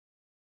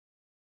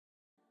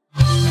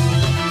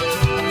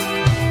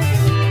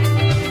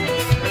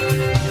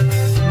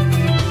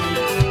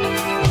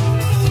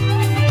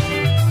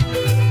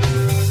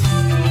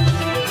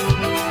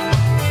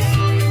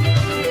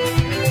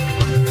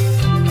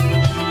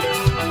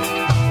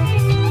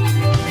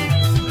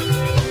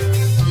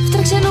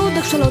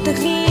przelotach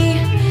dni,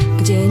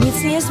 gdzie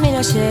nic nie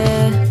zmienia się.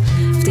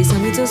 W tej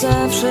samej co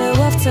zawsze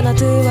ławce na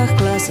tyłach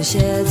klasy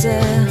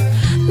siedzę.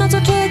 Na co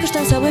czekasz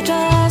ten cały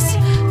czas?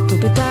 To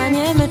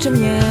pytanie męczy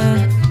mnie.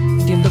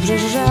 Wiem dobrze,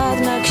 że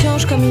żadna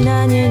książka mi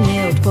na nie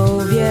nie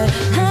odpowie.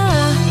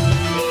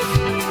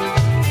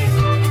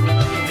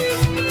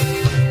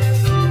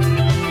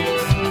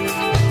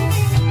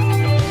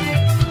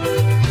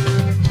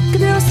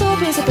 Gdy o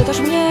stopień zapytasz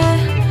mnie,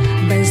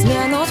 bez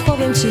zmian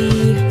odpowiem ci.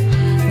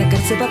 Na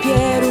kartce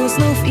papieru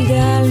znów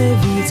idealny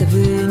widzę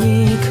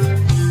wynik.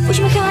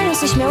 Uśmiechając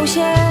się, śmiał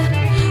się,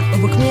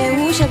 obok mnie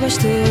usiadłaś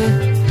ty.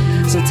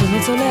 Z oceny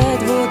co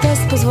ledwo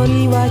test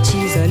pozwoliła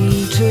ci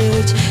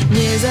zaliczyć.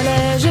 Nie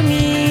zależy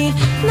mi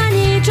na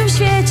niczym w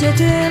świecie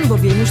tym, bo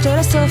wiem już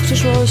teraz co w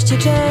przyszłości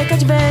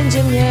czekać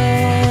będzie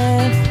mnie.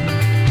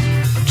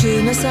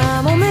 Czy na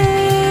samą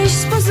myśl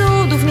z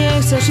pozudów nie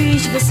chcesz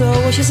iść?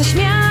 Wesoło się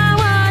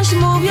zaśmiałaś,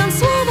 mówiąc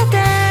słowa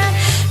te.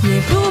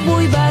 Nie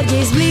próbuj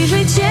bardziej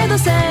zbliżyć się do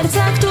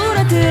serca,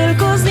 które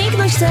tylko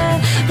zniknąć chce.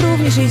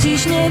 Również i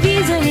dziś nie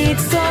widzę nic,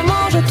 co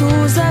może tu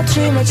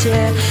zatrzymać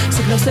się.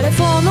 Sygnał z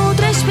telefonu,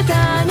 treść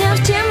pytania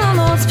w ciemną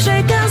noc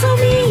przekazał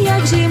mi,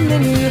 jak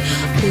zimnym i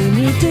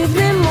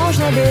prymitywnym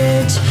można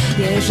być.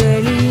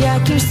 Jeżeli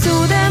jakimś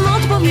cudem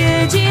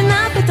odpowiedzi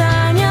na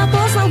pytania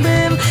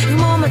poznałbym, w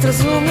moment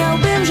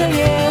rozumiałbym, że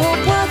nie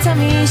opłaca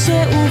mi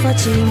się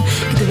ufać im.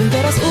 Gdybym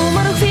teraz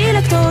umarł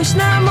chwilę, ktoś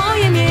na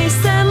moje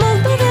miejsce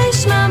mógłby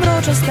wejść. Mam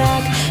mroczeć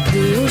tak,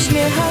 gdy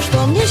uśmiechasz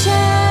do mnie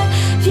się.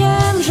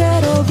 Wiem,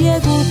 że robię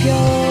głupio.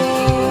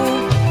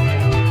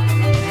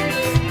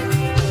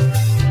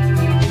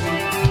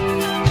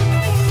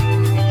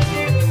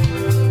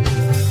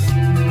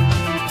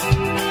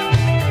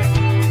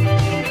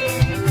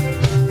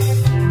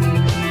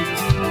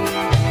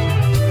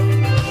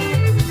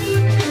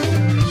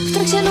 W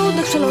trakcie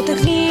nudnych przelotach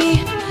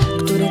dni,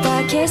 które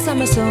takie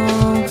same są,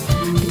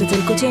 gdy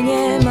tylko cię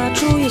nie ma,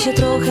 czuję się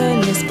trochę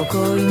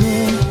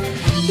niespokojny.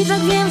 I tak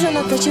wiem, że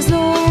na teście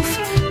znów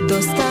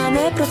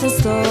dostanę procent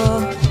 100,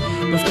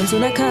 bo w końcu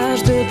na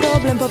każdy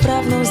problem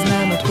poprawną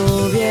znam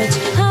odpowiedź.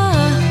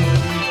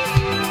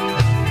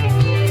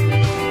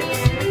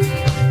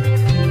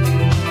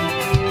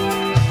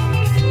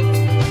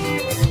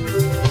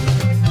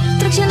 W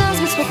trakcie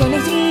nazbyt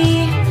spokojnych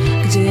dni,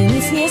 gdzie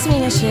nic nie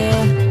zmienia się,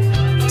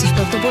 coś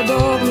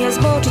prawdopodobnie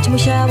zboczyć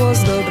musiało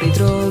z dobrej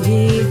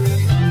drogi.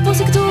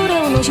 Włosy,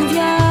 które unosił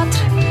wiatr,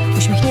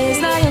 uśmiech nie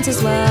znający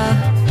zła.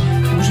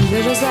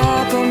 Możliwe, że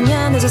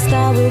zapomniane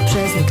zostały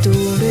przez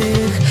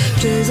niektórych.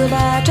 Czy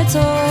zobaczę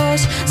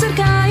coś,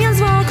 zerkając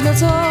w okno,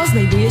 co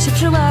znajduje się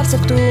przy ławce,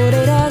 w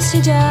której raz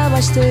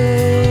siedziałaś ty.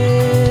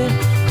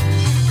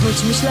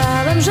 Choć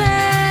myślałem, że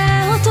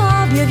o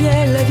tobie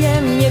wiele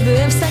wiem, nie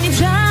byłem w stanie w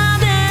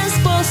żaden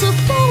sposób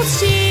pomóc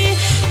ci.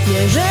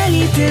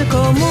 Jeżeli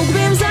tylko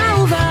mógłbym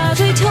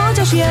zauważyć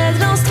chociaż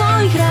jedną z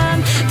twoich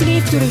ran,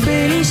 dni, w których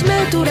byliśmy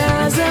tu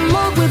razem,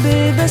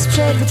 mogłyby bez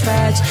przerwy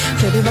trwać.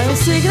 Przebywając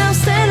sygnał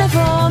z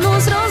telefonu,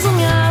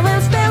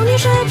 zrozumiałem w pełni,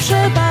 że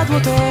przepadło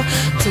to,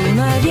 co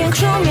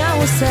największą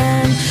miało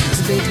sen.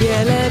 Zbyt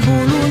wiele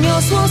bólu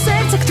niosło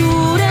serce,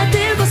 które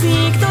tylko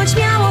zniknąć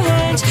miało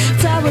chęć.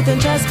 Cały ten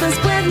czas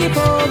bezbłędnie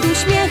pod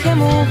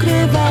uśmiechem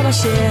ukrywała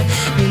się.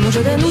 Mimo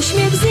że ten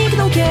uśmiech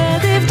zniknął,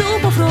 kiedy w dół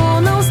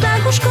pofrunął z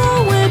dachu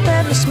szkoły,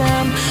 pewność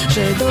mam,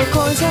 że do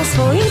końca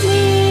swoich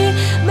dni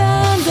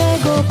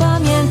będę go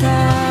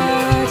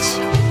pamiętać.